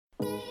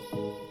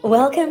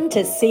Welcome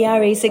to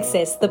CRE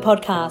Success, the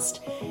podcast,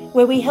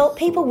 where we help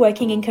people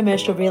working in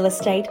commercial real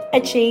estate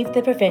achieve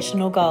their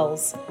professional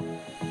goals.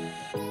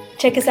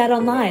 Check us out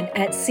online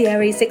at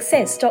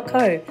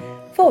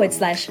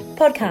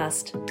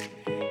cresuccess.co/podcast.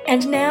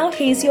 And now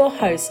here's your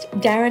host,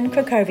 Darren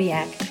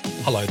Krakowiak.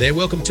 Hello there.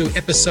 Welcome to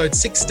episode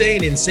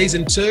 16 in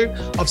season 2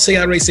 of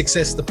CRE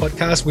Success, the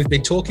podcast. We've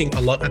been talking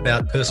a lot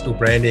about personal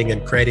branding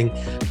and creating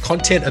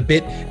content a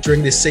bit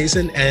during this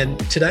season. And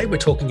today we're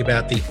talking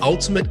about the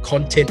ultimate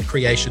content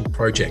creation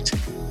project,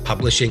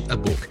 publishing a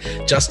book.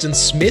 Justin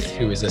Smith,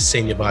 who is a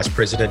senior vice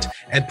president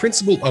and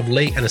principal of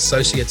Lee and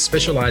Associates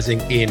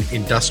specializing in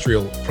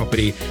industrial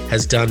property,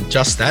 has done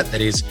just that.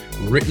 That is,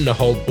 written a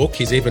whole book.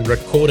 He's even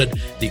recorded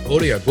the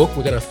audio book.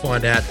 We're going to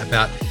find out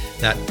about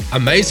that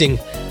amazing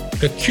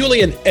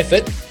Herculean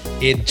effort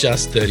in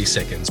just 30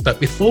 seconds. But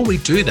before we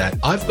do that,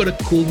 I've got a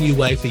cool new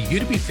way for you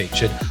to be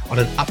featured on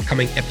an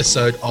upcoming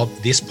episode of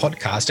this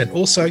podcast. And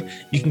also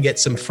you can get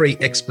some free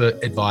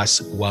expert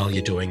advice while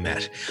you're doing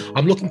that.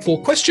 I'm looking for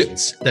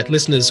questions that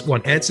listeners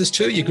want answers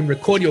to. You can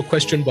record your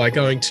question by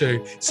going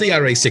to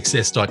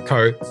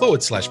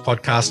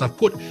cresuccess.co/podcast. I've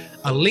put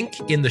a link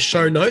in the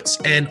show notes,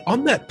 and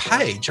on that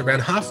page, around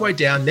halfway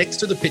down next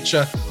to the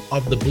picture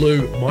of the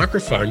blue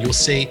microphone, you'll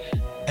see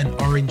an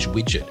orange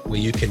widget where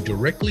you can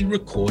directly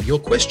record your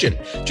question.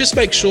 Just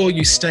make sure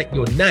you state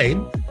your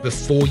name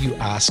before you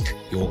ask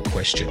your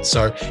question.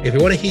 So if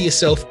you want to hear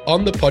yourself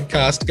on the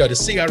podcast, go to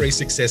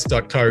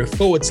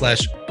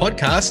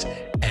cresuccess.co/podcast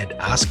and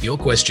ask your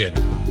question.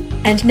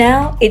 And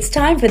now it's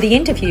time for the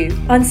interview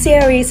on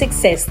CRE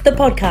Success, the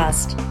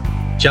podcast.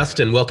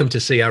 Justin, welcome to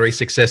CRE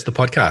Success, the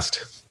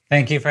podcast.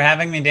 Thank you for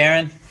having me,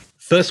 Darren.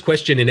 First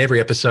question in every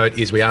episode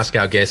is we ask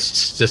our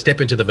guests to step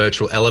into the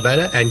virtual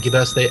elevator and give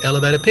us their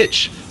elevator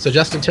pitch. So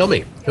Justin, tell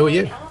me, who are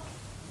you?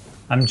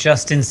 I'm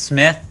Justin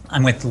Smith.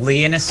 I'm with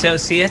Lee and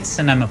Associates,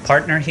 and I'm a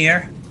partner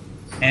here.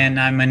 And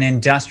I'm an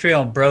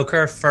industrial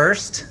broker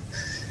first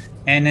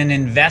and an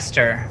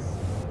investor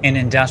in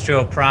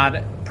industrial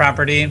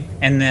property,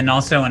 and then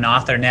also an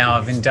author now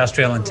of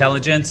Industrial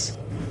Intelligence.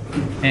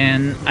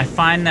 And I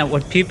find that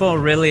what people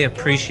really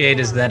appreciate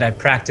is that I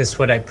practice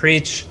what I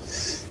preach.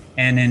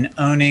 And in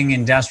owning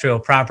industrial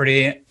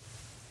property,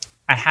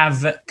 I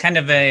have kind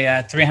of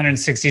a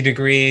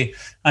 360-degree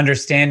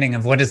understanding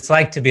of what it's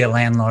like to be a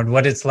landlord,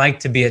 what it's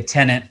like to be a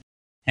tenant.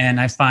 And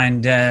I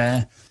find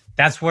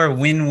that's where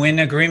win-win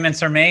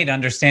agreements are made,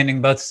 understanding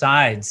both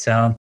sides.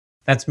 So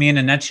that's me in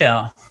a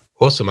nutshell.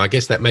 Awesome. I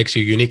guess that makes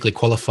you uniquely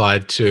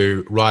qualified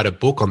to write a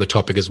book on the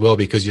topic as well,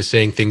 because you're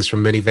seeing things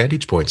from many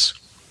vantage points.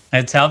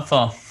 It's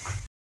helpful.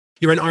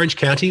 You're in Orange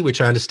County, which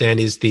I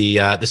understand is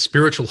the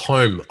spiritual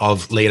home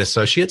of Lee and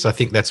Associates. I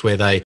think that's where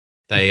they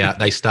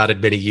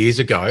started many years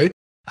ago.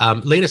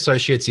 Lee and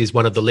Associates is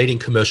one of the leading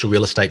commercial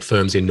real estate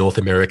firms in North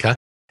America,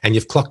 and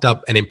you've clocked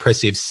up an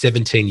impressive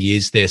 17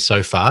 years there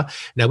so far.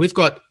 Now, we've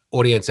got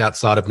audience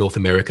outside of North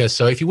America,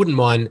 so if you wouldn't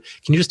mind,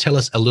 can you just tell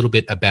us a little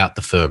bit about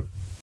the firm?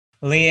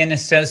 Lee and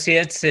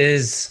Associates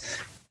is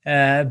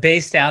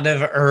based out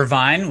of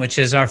Irvine, which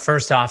is our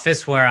first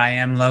office where I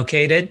am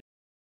located.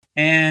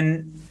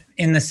 And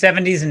in the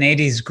 70s and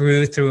 80s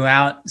grew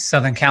throughout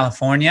Southern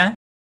California.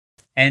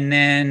 And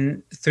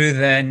then through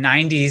the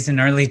 90s and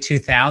early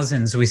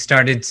 2000s, we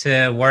started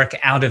to work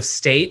out of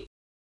state.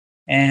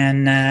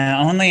 And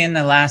only in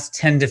the last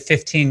 10 to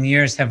 15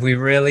 years have we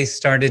really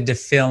started to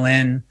fill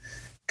in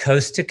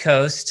coast to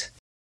coast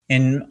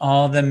in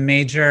all the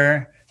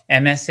major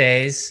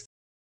MSAs,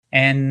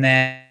 and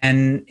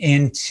then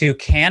into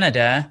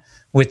Canada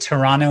with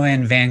Toronto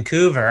and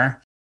Vancouver.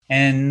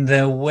 And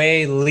the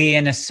way Lee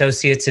and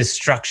Associates is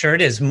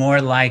structured is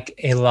more like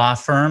a law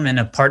firm and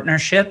a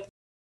partnership.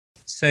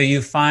 So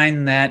you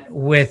find that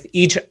with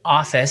each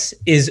office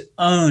is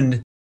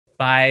owned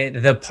by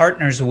the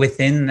partners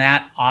within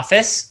that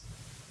office.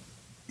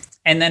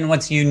 And then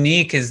what's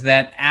unique is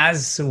that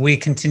as we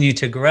continue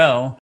to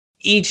grow,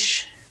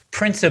 each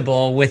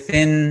principal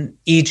within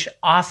each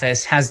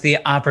office has the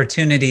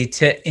opportunity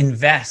to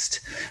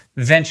invest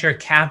venture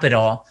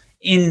capital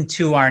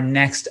into our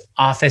next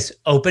office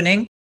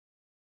opening.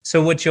 So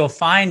what you'll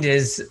find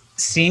is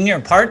senior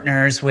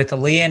partners with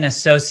Lee and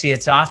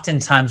Associates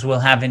oftentimes will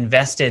have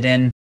invested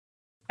in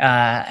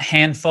a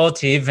handful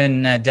to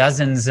even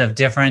dozens of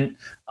different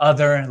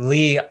other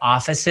Lee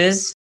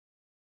offices.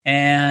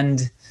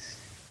 And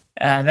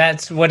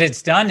that's what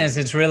it's done, is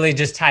it's really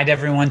just tied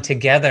everyone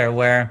together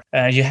where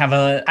you have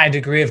a high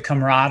degree of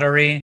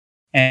camaraderie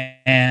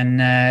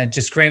and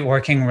just great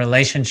working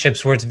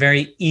relationships where it's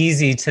very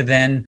easy to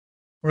then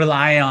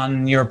rely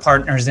on your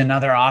partners in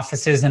other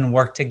offices and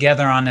work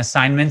together on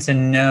assignments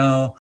and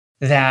know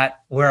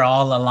that we're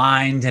all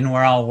aligned and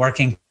we're all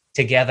working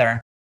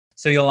together.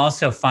 So you'll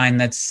also find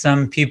that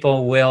some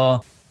people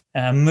will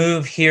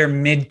move here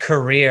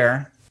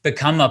mid-career,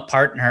 become a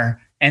partner,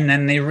 and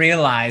then they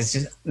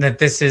realize that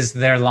this is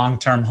their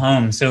long-term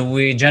home. So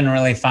we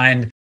generally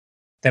find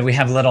that we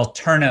have little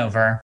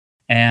turnover.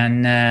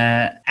 And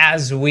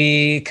as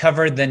we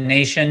covered the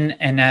nation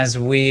and as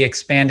we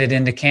expanded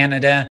into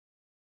Canada,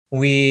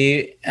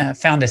 we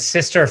found a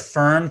sister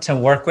firm to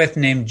work with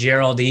named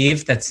Gerald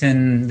Eve that's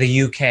in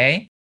the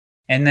UK.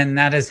 And then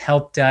that has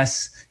helped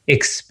us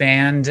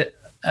expand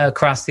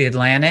across the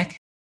Atlantic.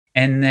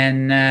 And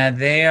then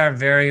they are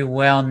very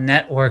well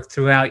networked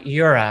throughout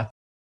Europe.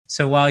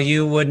 So while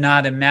you would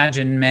not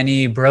imagine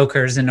many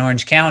brokers in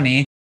Orange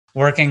County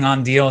working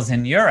on deals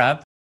in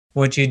Europe,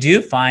 what you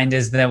do find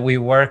is that we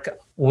work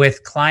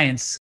with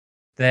clients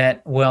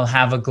that will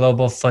have a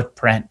global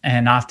footprint.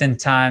 And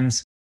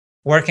oftentimes,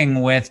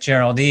 working with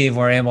Gerald Eve,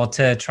 we're able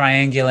to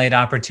triangulate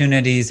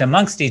opportunities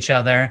amongst each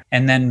other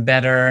and then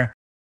better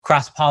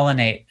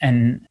cross-pollinate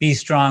and be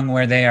strong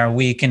where they are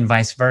weak and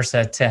vice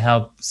versa to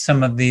help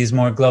some of these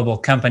more global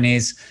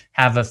companies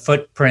have a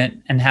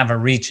footprint and have a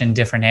reach in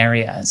different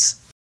areas.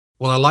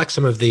 Well, I like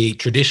some of the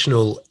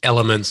traditional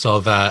elements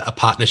of a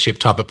partnership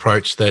type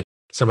approach that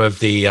some of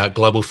the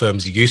global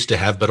firms used to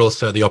have, but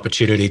also the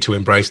opportunity to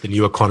embrace the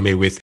new economy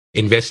with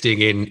investing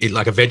in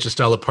like a venture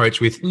style approach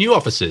with new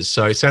offices.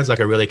 So it sounds like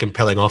a really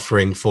compelling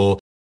offering for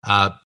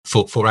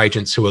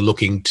agents who are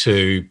looking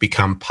to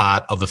become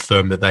part of a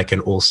firm that they can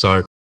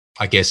also,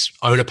 I guess,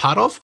 own a part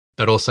of,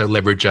 but also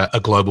leverage a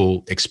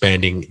global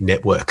expanding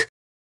network.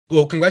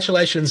 Well,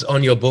 congratulations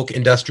on your book,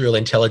 Industrial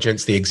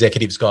Intelligence, The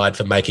Executive's Guide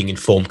for Making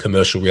Informed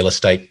Commercial Real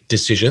Estate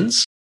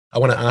Decisions. I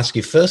want to ask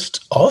you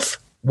first off,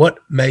 what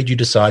made you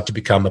decide to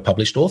become a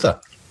published author?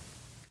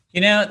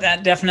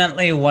 That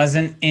definitely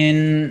wasn't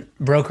in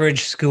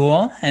brokerage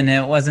school, and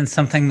it wasn't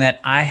something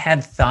that I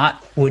had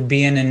thought would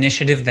be an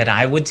initiative that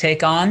I would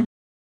take on.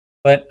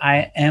 But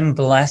I am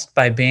blessed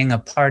by being a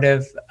part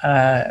of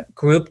a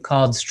group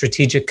called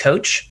Strategic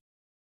Coach,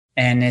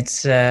 and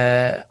it's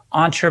an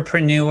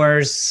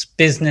entrepreneurs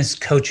business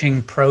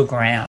coaching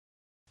program.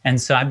 And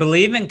so I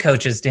believe in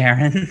coaches,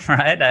 Darren,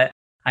 right?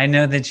 I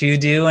know that you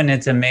do, and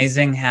it's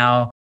amazing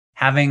how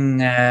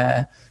having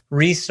a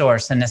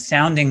resource and a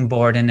sounding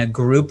board and a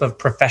group of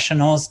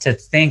professionals to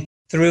think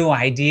through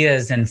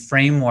ideas and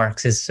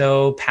frameworks is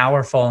so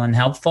powerful and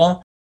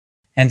helpful.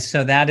 And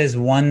so that is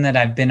one that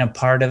I've been a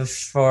part of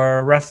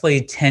for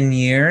roughly 10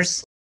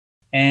 years.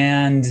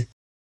 And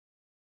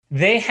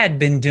they had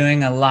been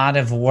doing a lot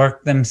of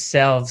work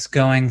themselves,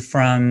 going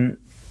from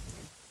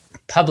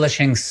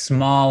publishing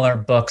smaller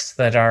books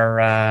that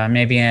are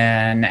maybe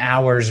an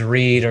hour's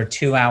read or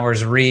 2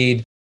 hours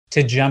read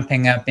to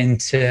jumping up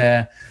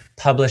into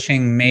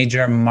publishing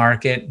major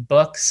market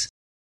books.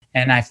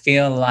 And I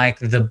feel like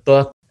the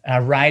book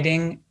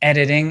writing,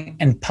 editing,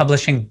 and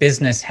publishing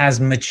business has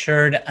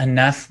matured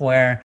enough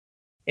where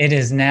it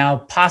is now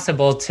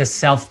possible to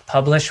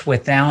self-publish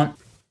without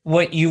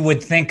what you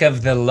would think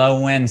of the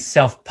low-end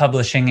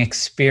self-publishing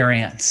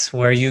experience,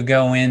 where you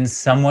go in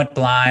somewhat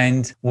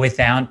blind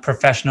without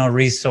professional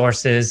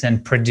resources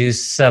and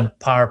produce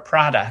subpar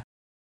product.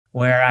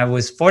 Where I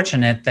was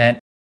fortunate that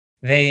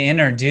they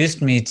introduced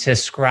me to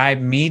Scribe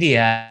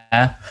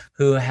Media,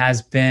 who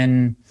has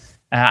been,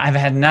 I've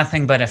had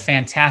nothing but a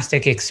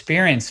fantastic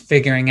experience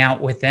figuring out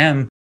with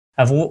them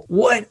of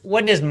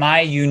what is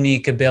my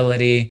unique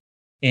ability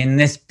in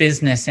this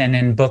business and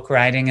in book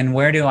writing, and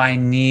where do I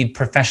need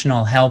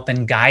professional help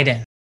and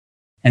guidance.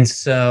 And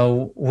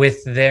so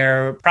with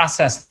their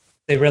process,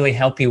 they really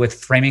help you with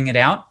framing it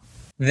out,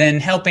 then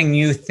helping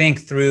you think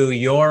through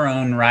your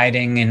own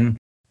writing and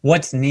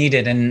what's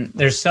needed. And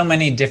there's so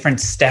many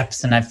different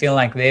steps, and I feel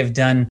like they've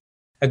done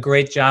a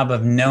great job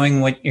of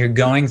knowing what you're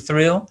going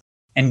through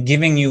and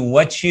giving you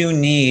what you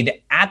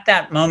need at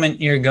that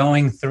moment you're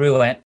going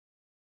through it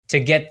to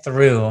get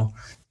through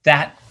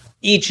that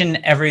each and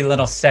every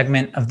little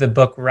segment of the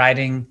book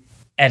writing,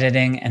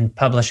 editing, and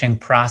publishing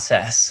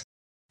process.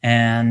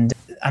 And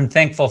I'm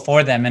thankful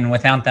for them. And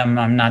without them,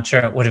 I'm not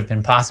sure it would have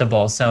been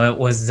possible. So it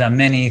was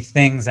many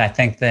things, I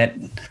think, that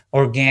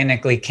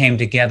organically came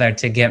together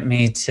to get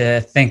me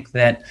to think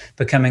that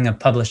becoming a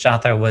published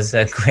author was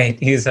a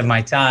great use of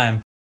my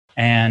time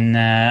and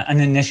an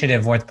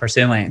initiative worth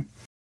pursuing.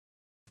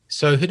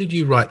 So who did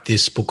you write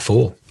this book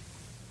for?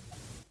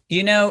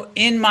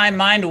 In my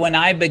mind, when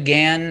I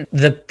began,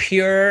 the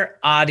pure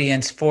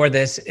audience for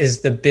this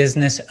is the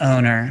business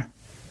owner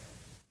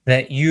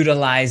that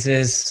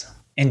utilizes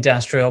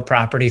industrial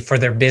property for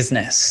their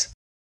business.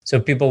 So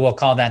people will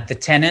call that the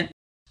tenant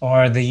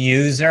or the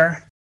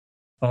user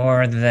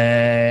or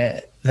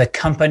the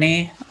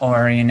company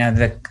or,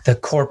 the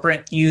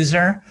corporate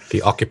user.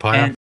 The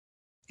occupier.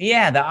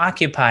 The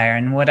occupier.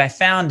 And what I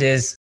found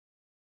is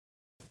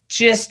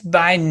just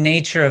by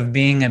nature of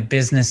being a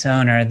business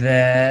owner,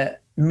 the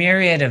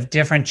myriad of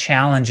different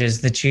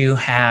challenges that you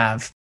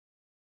have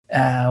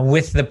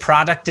with the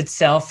product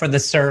itself or the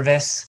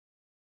service,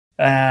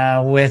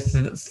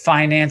 with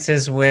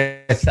finances,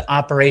 with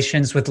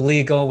operations, with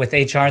legal, with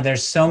HR.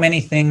 There's so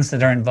many things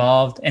that are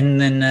involved.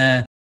 And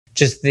then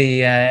just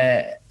the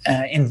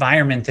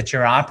environment that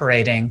you're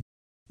operating.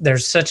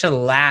 There's such a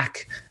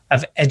lack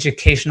of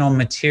educational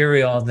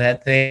material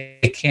that they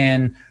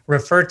can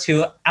refer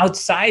to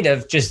outside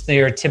of just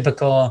their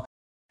typical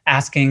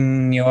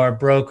asking your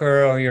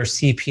broker or your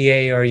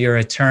CPA or your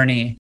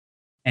attorney.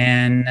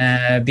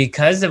 And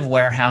because of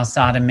warehouse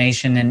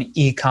automation and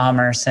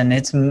e-commerce and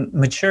its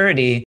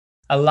maturity,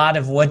 a lot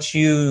of what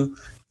you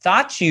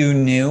thought you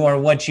knew or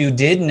what you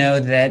did know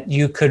that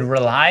you could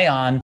rely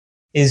on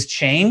is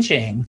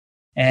changing.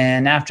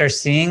 And after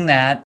seeing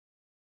that,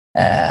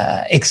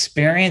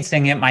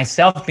 experiencing it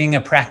myself, being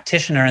a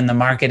practitioner in the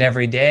market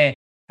every day,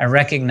 I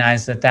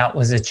recognized that that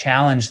was a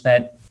challenge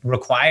that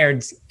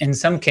required, in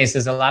some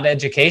cases, a lot of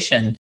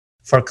education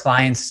for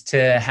clients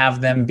to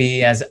have them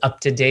be as up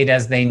to date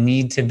as they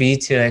need to be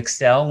to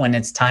excel when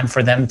it's time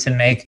for them to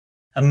make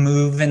a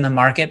move in the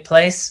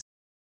marketplace.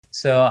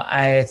 So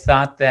I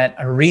thought that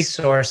a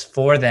resource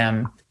for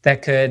them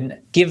that could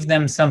give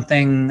them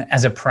something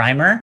as a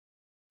primer,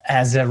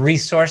 as a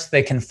resource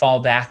they can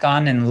fall back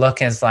on and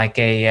look as like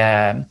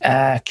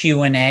a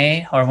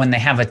Q&A, or when they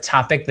have a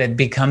topic that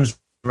becomes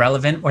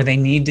relevant or they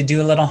need to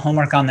do a little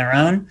homework on their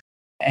own.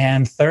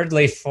 And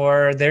thirdly,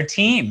 for their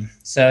team.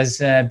 So as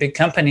big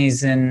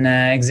companies and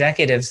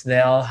executives,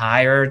 they'll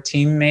hire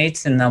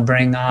teammates and they'll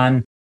bring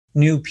on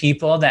new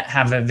people that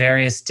have a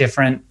various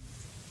different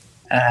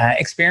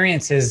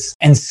experiences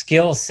and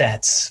skill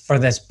sets for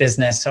this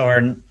business,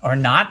 or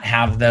not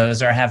have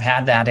those, or have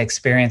had that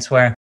experience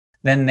where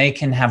then they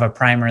can have a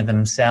primer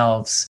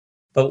themselves.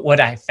 But what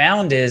I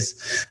found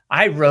is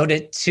I wrote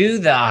it to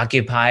the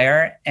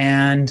occupier,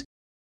 and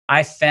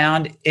I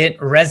found it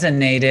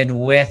resonated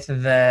with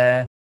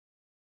the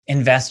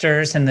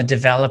investors and the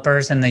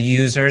developers and the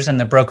users and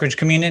the brokerage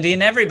community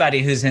and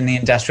everybody who's in the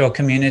industrial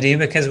community,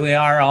 because we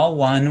are all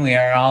one. We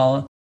are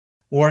all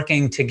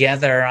working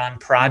together on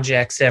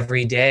projects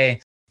every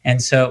day.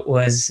 And so it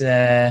was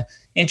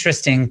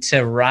interesting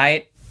to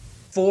write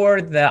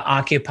for the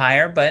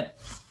occupier, but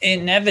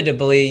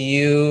inevitably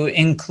you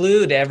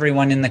include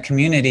everyone in the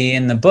community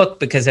in the book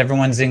because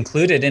everyone's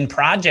included in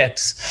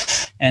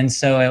projects. And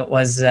so it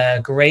was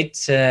great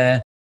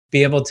to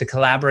be able to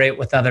collaborate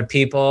with other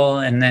people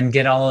and then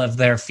get all of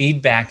their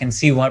feedback and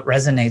see what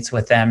resonates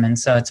with them. And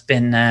so it's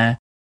been an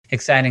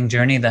exciting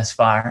journey thus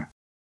far.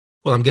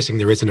 Well, I'm guessing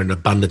there isn't an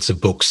abundance of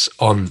books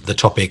on the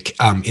topic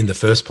in the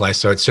first place,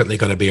 so it's certainly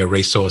going to be a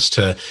resource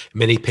to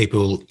many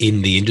people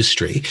in the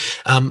industry.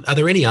 Are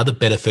there any other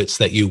benefits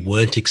that you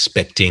weren't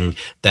expecting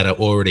that are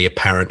already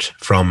apparent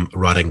from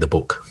writing the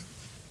book?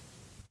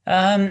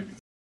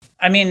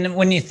 I mean,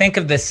 when you think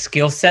of the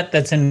skill set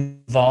that's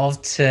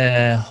involved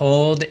to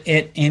hold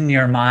it in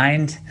your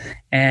mind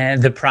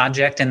and the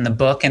project and the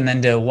book, and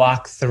then to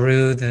walk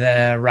through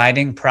the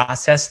writing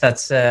process,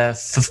 that's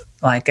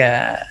like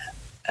a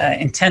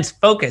intense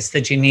focus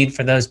that you need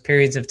for those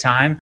periods of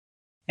time.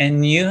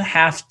 And you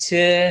have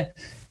to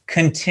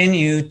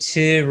continue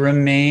to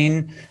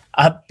remain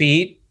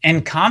upbeat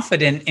and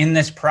confident in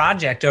this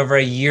project over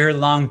a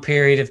year-long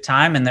period of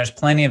time. And there's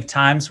plenty of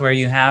times where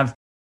you have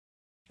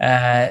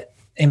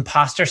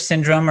imposter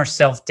syndrome or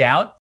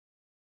self-doubt.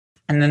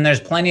 And then there's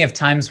plenty of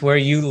times where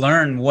you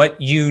learn what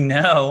you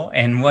know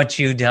and what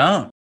you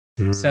don't.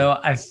 Mm-hmm. So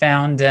I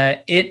found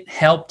it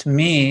helped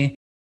me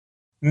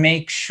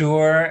make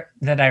sure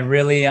that I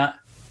really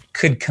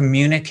could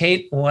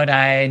communicate what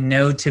I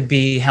know to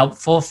be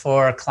helpful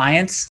for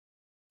clients,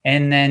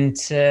 and then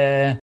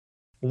to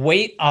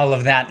weight all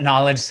of that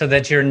knowledge so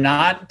that you're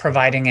not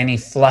providing any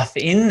fluff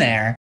in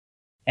there.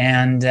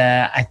 And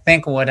I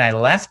think what I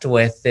left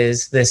with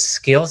is this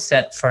skill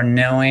set for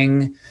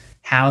knowing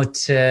how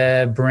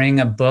to bring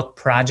a book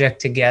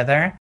project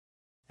together,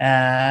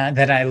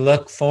 that I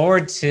look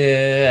forward to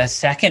a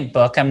second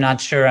book. I'm not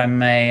sure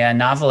I'm a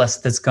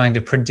novelist that's going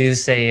to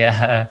produce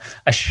a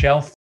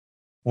shelf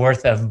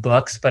worth of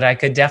books, but I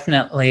could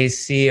definitely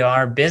see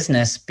our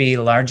business be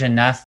large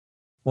enough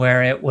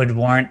where it would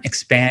warrant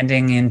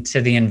expanding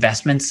into the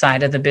investment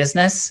side of the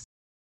business.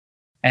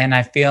 And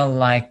I feel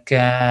like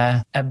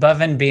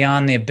above and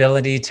beyond the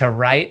ability to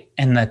write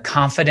and the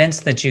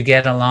confidence that you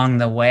get along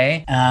the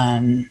way,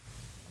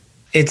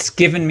 it's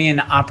given me an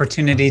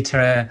opportunity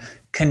to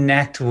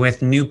connect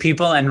with new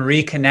people and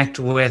reconnect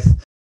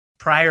with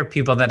prior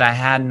people that I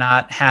had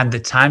not had the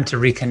time to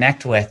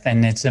reconnect with.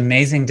 And it's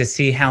amazing to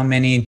see how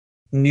many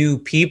new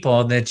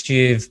people that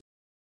you've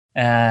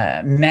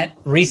met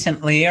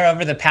recently or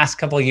over the past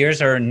couple of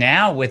years, or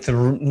now with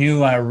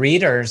new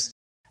readers,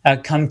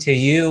 come to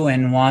you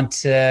and want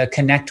to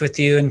connect with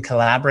you and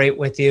collaborate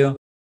with you.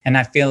 And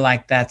I feel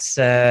like that's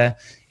an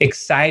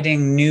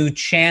exciting new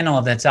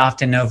channel that's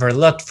often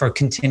overlooked for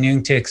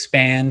continuing to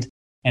expand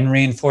and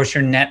reinforce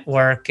your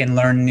network and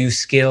learn new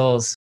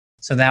skills.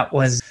 So that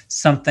was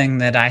something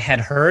that I had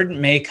heard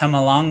may come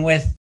along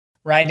with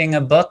writing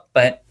a book,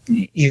 but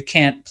you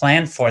can't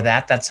plan for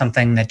that. That's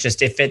something that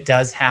just, if it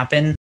does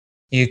happen,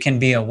 you can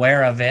be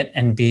aware of it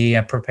and be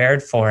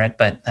prepared for it.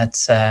 But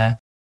that's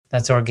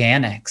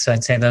organic. So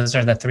I'd say those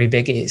are the three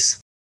biggies.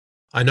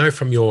 I know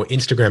from your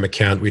Instagram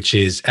account, which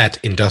is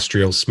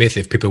 @IndustrialSmith,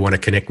 if people want to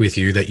connect with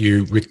you, that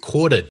you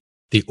recorded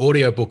the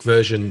audiobook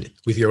version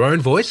with your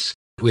own voice,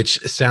 which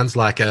sounds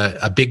like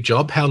a big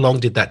job. How long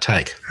did that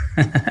take?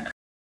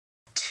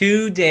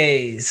 2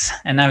 days,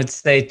 and I would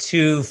say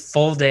 2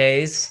 full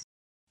days.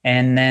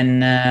 And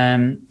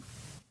then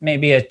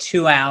maybe a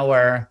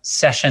 2-hour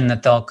session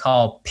that they'll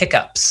call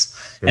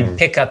pickups. And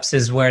pickups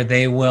is where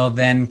they will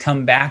then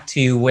come back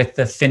to you with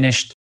the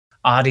finished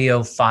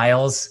audio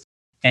files.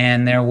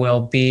 And there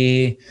will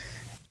be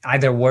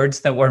either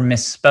words that were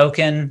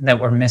misspoken, that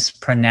were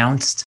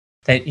mispronounced,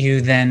 that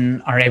you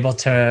then are able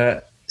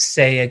to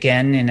say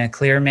again in a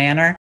clear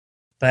manner.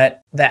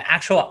 But the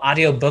actual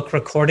audiobook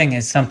recording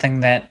is something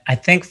that I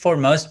think for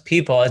most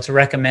people, it's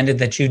recommended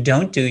that you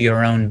don't do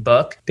your own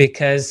book,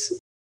 because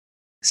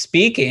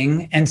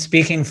speaking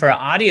for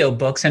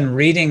audiobooks and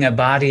reading a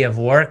body of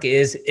work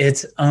is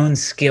its own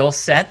skill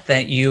set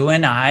that you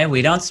and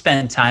we don't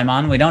spend time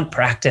on. We don't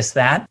practice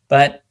that.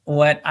 But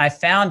what I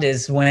found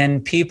is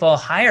when people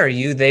hire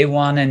you, they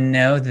want to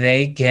know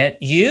they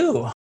get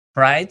you,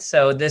 right?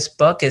 So this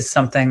book is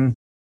something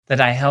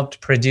that I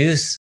helped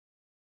produce.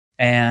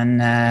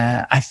 And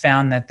I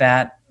found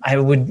that I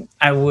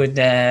would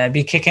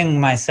be kicking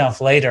myself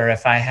later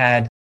if I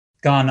had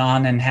gone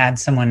on and had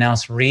someone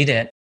else read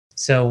it.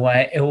 So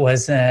it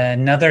was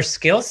another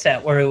skill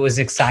set where it was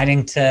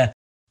exciting to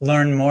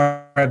learn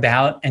more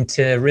about and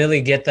to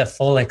really get the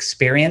full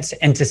experience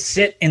and to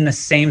sit in the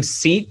same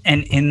seat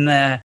and in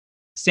the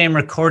same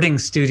recording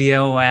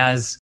studio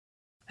as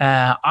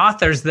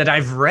authors that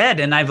I've read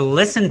and I've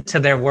listened to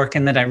their work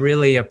and that I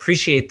really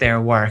appreciate their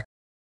work.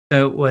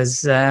 So it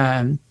was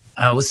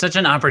such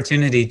an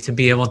opportunity to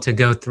be able to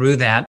go through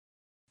that.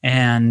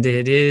 And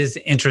it is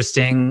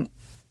interesting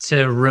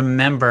to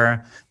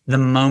remember the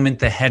moment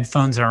the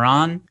headphones are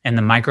on and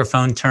the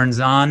microphone turns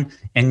on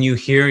and you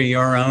hear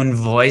your own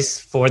voice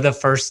for the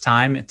first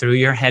time through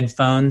your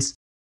headphones,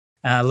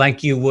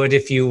 like you would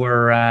if you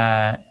were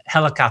a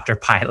helicopter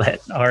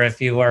pilot or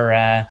if you were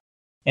an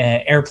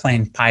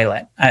airplane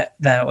pilot.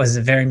 That was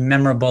a very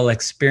memorable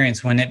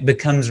experience when it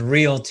becomes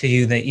real to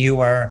you that you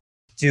are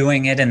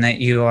doing it and that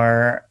you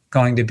are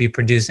going to be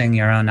producing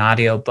your own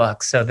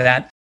audiobook. So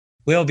that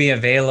will be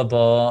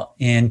available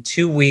in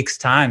 2 weeks'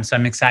 time. So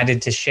I'm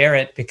excited to share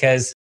it,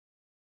 because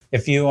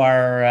if you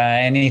are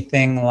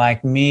anything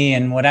like me,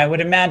 and what I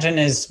would imagine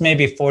is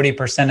maybe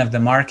 40% of the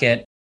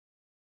market,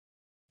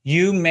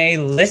 you may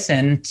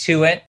listen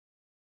to it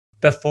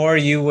before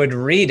you would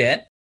read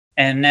it,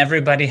 and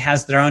everybody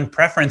has their own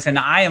preference. And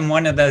I am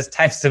one of those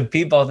types of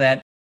people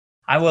that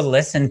I will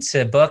listen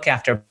to book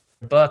after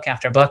book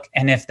after book.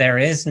 And if there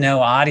is no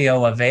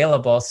audio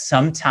available,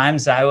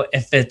 sometimes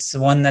if it's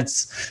one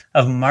that's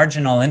of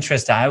marginal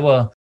interest, I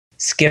will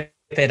skip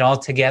it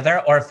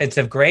altogether. Or if it's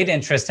of great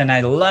interest and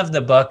I love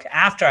the book,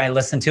 after I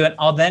listen to it,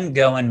 I'll then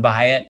go and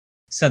buy it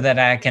so that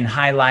I can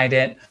highlight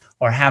it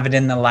or have it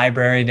in the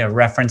library to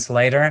reference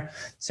later.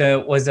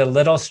 So it was a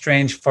little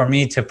strange for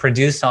me to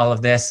produce all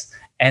of this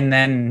and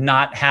then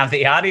not have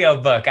the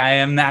audiobook. I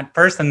am that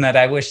person that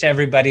I wish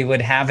everybody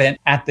would have it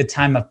at the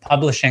time of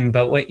publishing.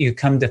 But what you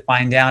come to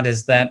find out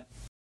is that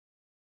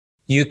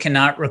you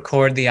cannot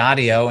record the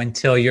audio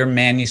until your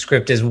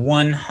manuscript is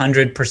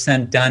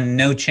 100% done.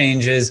 No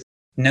changes,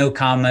 no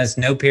commas,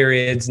 no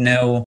periods,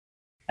 no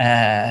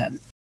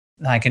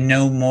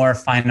more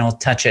final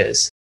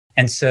touches.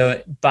 And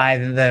so by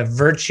the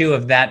virtue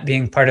of that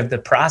being part of the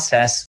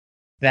process,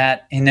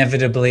 that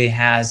inevitably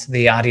has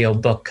the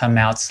audiobook come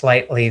out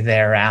slightly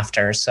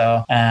thereafter.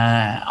 So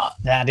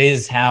that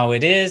is how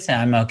it is.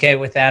 And I'm okay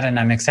with that. And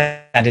I'm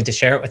excited to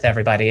share it with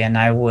everybody. And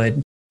I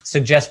would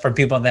suggest for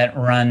people that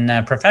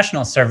run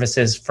professional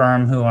services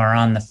firm who are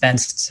on the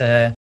fence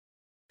to,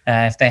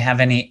 if they have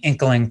any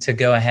inkling to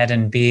go ahead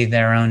and be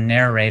their own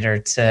narrator,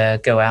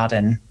 to go out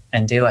and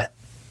do it.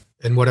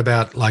 And what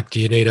about, do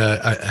you need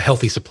a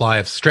healthy supply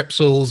of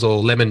Strepsils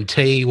or lemon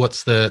tea?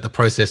 What's the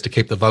process to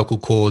keep the vocal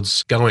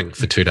cords going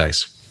for 2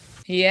 days?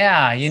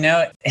 Yeah,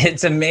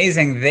 it's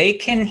amazing. They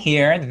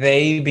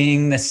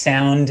being the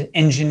sound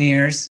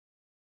engineers,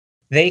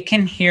 they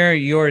can hear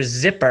your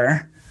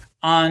zipper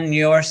on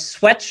your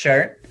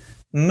sweatshirt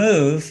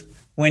move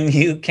when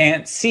you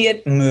can't see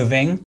it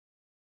moving.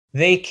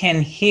 They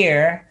can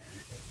hear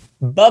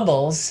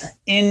bubbles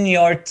in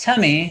your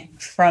tummy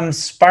from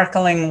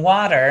sparkling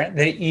water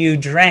that you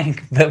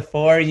drank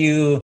before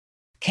you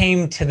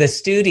came to the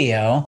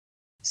studio.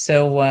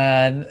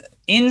 So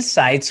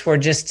insights were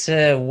just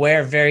to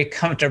wear very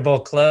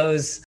comfortable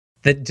clothes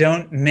that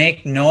don't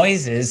make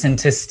noises and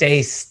to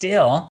stay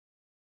still.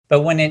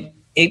 But when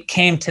it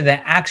came to the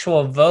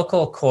actual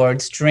vocal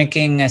cords,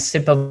 drinking a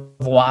sip of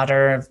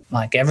water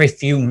like every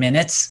few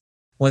minutes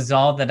was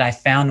all that I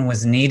found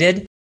was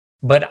needed.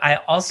 But I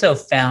also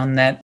found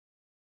that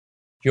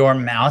your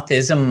mouth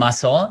is a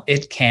muscle.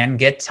 It can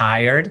get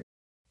tired,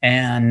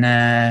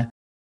 and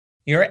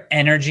your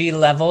energy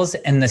levels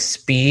and the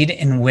speed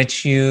in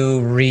which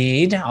you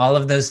read, all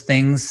of those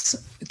things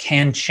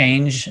can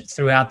change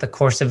throughout the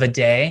course of a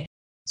day.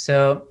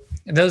 So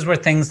those were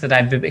things that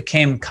I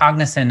became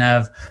cognizant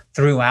of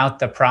throughout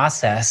the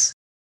process.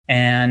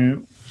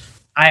 And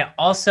I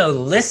also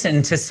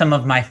listened to some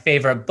of my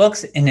favorite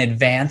books in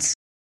advance.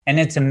 And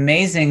it's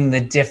amazing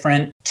the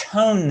different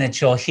tone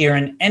that you'll hear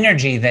and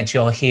energy that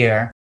you'll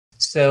hear.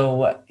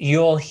 So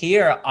you'll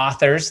hear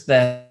authors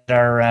that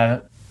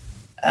are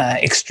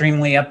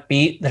extremely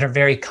upbeat, that are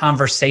very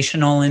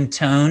conversational in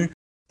tone.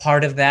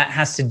 Part of that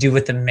has to do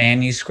with the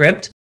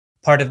manuscript.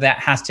 Part of that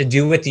has to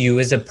do with you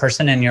as a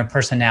person and your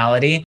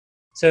personality.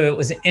 So it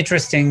was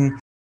interesting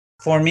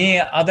for me,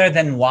 other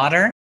than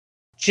water,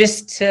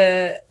 just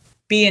to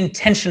be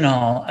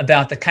intentional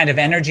about the kind of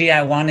energy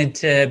I wanted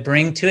to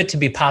bring to it, to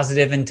be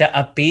positive and to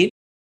upbeat,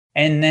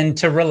 and then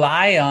to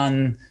rely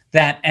on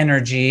that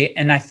energy.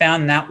 And I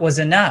found that was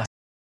enough.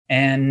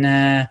 And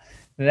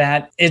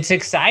that it's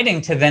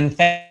exciting to then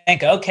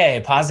think,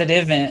 okay,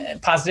 positive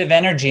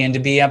energy, and to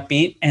be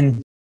upbeat,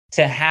 and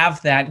to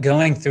have that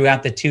going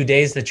throughout the 2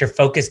 days that you're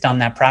focused on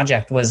that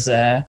project was,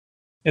 it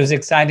was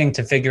exciting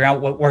to figure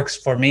out what works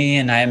for me,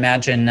 and I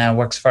imagine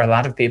works for a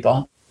lot of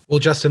people. Well,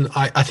 Justin,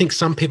 I think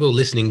some people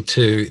listening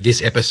to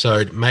this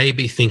episode may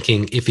be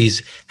thinking, if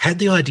he's had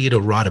the idea to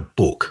write a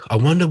book, I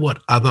wonder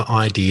what other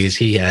ideas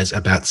he has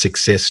about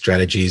success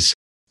strategies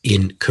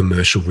in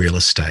commercial real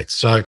estate.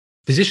 So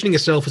positioning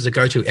yourself as a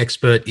go-to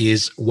expert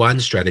is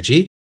one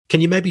strategy. Can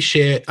you maybe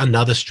share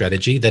another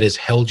strategy that has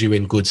held you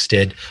in good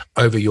stead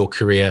over your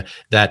career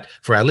that,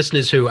 for our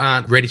listeners who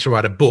aren't ready to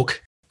write a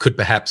book, could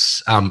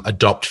perhaps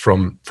adopt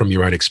from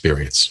your own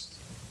experience?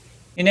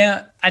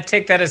 I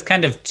take that as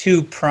kind of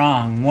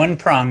two-prong. One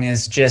prong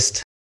is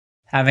just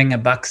having a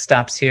buck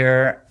stops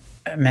here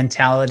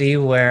mentality,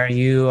 where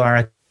you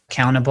are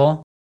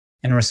accountable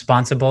and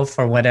responsible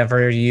for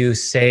whatever you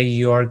say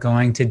you're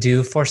going to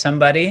do for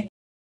somebody.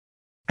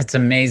 It's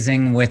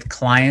amazing with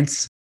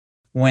clients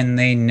when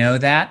they know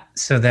that,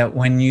 so that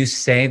when you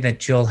say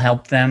that you'll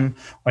help them,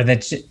 or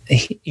that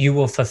you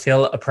will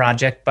fulfill a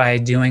project by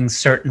doing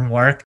certain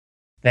work,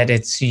 that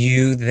it's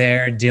you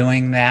there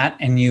doing that,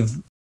 and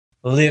you've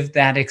lived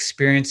that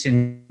experience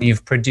and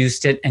you've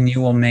produced it, and you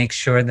will make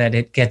sure that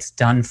it gets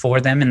done for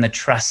them, and the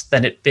trust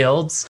that it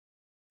builds.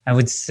 I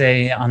would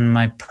say on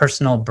my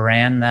personal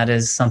brand, that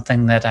is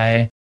something that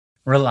I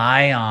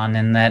rely on,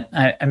 and that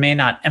I may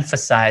not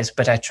emphasize,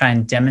 but I try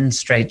and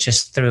demonstrate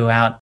just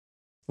throughout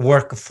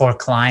work for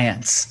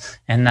clients.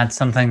 And that's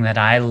something that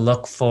I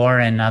look for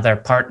in other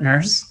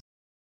partners.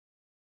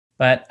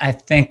 But I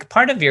think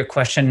part of your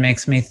question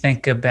makes me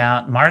think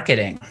about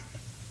marketing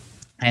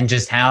and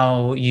just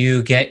how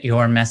you get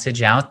your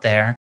message out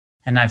there.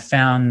 And I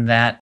found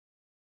that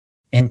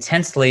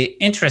intensely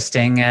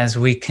interesting as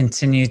we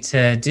continue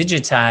to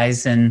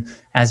digitize, and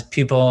as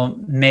people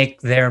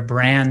make their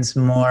brands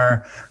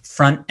more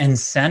front and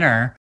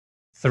center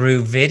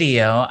through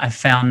video. I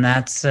found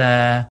that's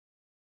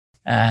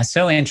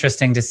so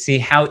interesting to see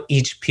how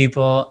each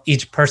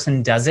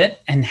person does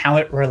it, and how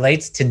it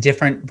relates to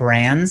different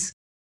brands.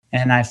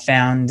 And I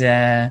found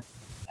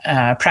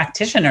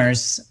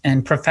practitioners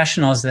and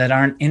professionals that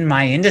aren't in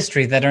my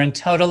industry, that are in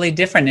totally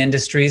different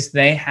industries,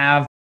 they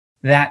have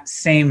that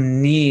same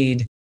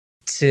need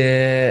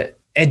to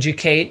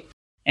educate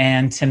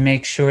and to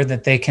make sure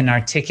that they can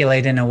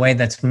articulate in a way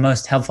that's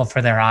most helpful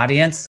for their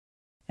audience.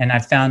 And I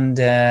found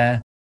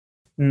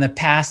in the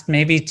past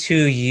maybe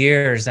 2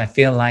 years, I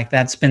feel like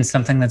that's been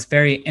something that's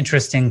very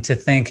interesting to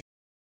think,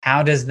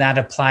 how does that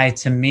apply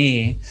to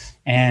me?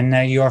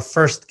 And your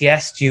first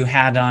guest you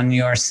had on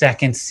your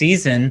second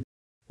season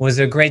was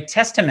a great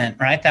testament,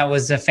 right? That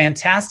was a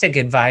fantastic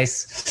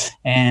advice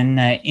and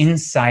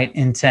insight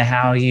into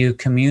how you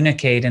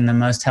communicate in the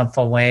most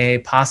helpful way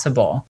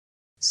possible.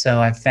 So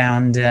I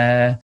found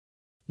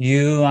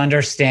you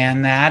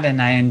understand that,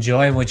 and I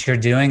enjoy what you're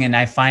doing, and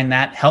I find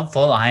that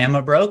helpful. I am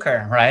a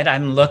broker, right?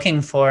 I'm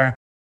looking for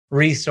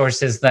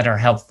resources that are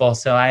helpful.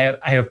 So I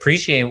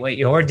appreciate what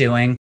you're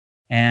doing,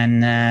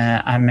 and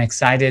I'm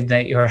excited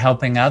that you're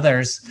helping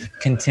others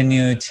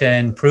continue to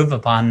improve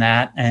upon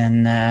that.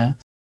 And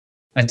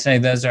I'd say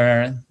those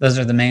are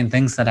the main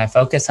things that I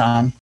focus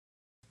on.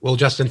 Well,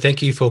 Justin,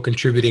 thank you for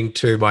contributing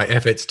to my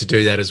efforts to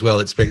do that as well.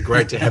 It's been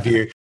great to have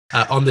you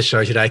on the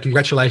show today.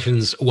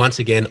 Congratulations once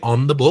again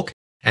on the book,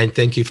 and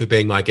thank you for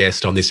being my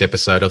guest on this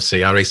episode of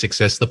CRE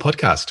Success, the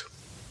podcast.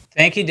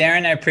 Thank you,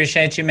 Darren. I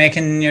appreciate you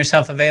making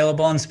yourself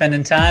available and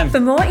spending time. For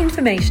more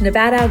information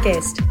about our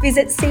guest,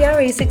 visit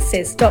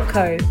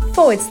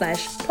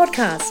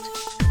cresuccess.co/podcast.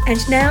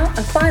 And now,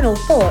 a final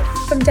thought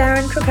from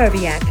Darren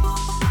Krakowiak.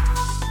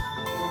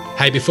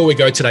 Hey, before we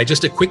go today,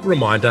 just a quick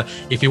reminder,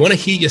 if you want to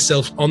hear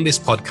yourself on this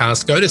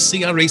podcast, go to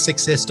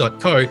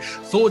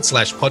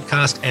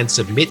cresuccess.co/podcast and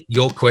submit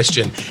your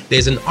question.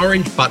 There's an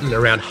orange button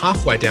around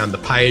halfway down the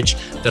page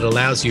that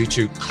allows you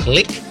to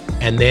click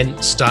and then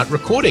start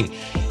recording.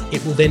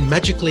 It will then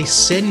magically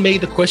send me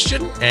the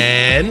question,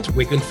 and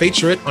we can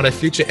feature it on a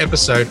future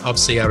episode of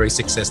CRE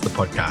Success, the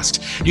podcast.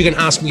 You can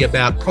ask me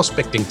about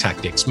prospecting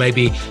tactics,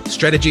 maybe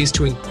strategies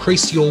to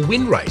increase your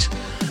win rate.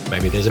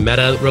 Maybe there's a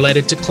matter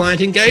related to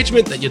client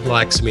engagement that you'd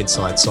like some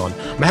insights on.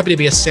 I'm happy to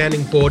be a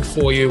sounding board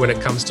for you when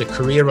it comes to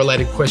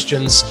career-related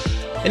questions.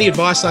 Any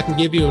advice I can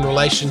give you in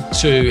relation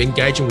to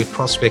engaging with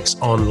prospects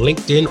on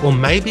LinkedIn, or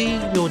maybe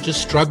you're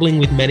just struggling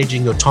with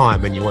managing your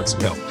time and you want some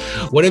help.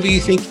 Whatever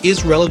you think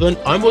is relevant,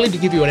 I'm willing to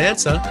give you an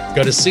answer.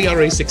 Go to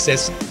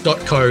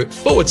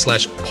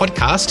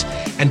cresuccess.co/podcast.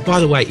 And by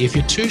the way, if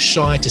you're too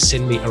shy to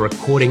send me a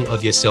recording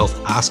of yourself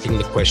asking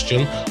the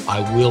question, I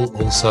will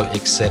also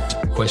accept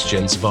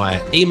questions via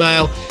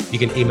email. You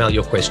can email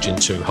your question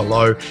to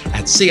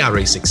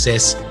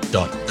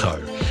hello@cresuccess.co.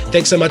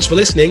 Thanks so much for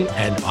listening,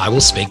 and I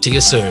will speak to you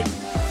soon.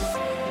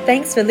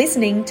 Thanks for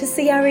listening to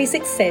CRE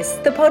Success,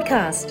 the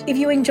podcast. If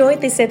you enjoyed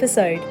this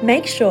episode,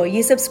 make sure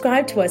you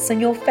subscribe to us on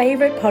your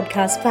favourite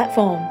podcast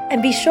platform and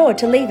be sure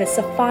to leave us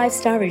a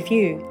 5-star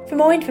review. For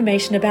more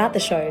information about the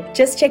show,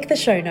 just check the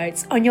show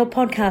notes on your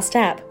podcast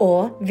app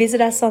or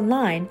visit us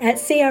online at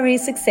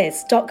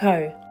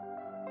cresuccess.co.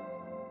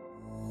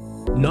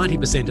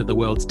 90% of the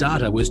world's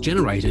data was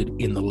generated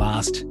in the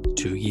last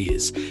 2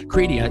 years.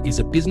 Credia is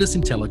a business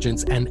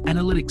intelligence and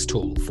analytics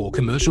tool for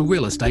commercial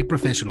real estate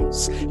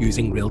professionals.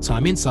 Using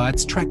real-time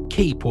insights, track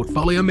key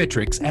portfolio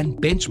metrics and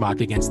benchmark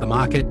against the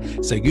market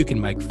so you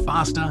can make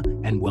faster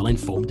and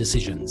well-informed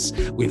decisions.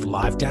 With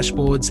live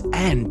dashboards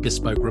and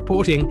bespoke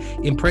reporting,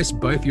 impress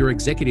both your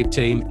executive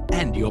team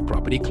and your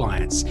property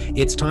clients.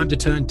 It's time to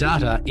turn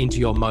data into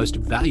your most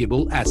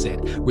valuable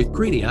asset with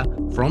Credia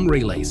from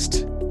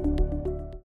Released.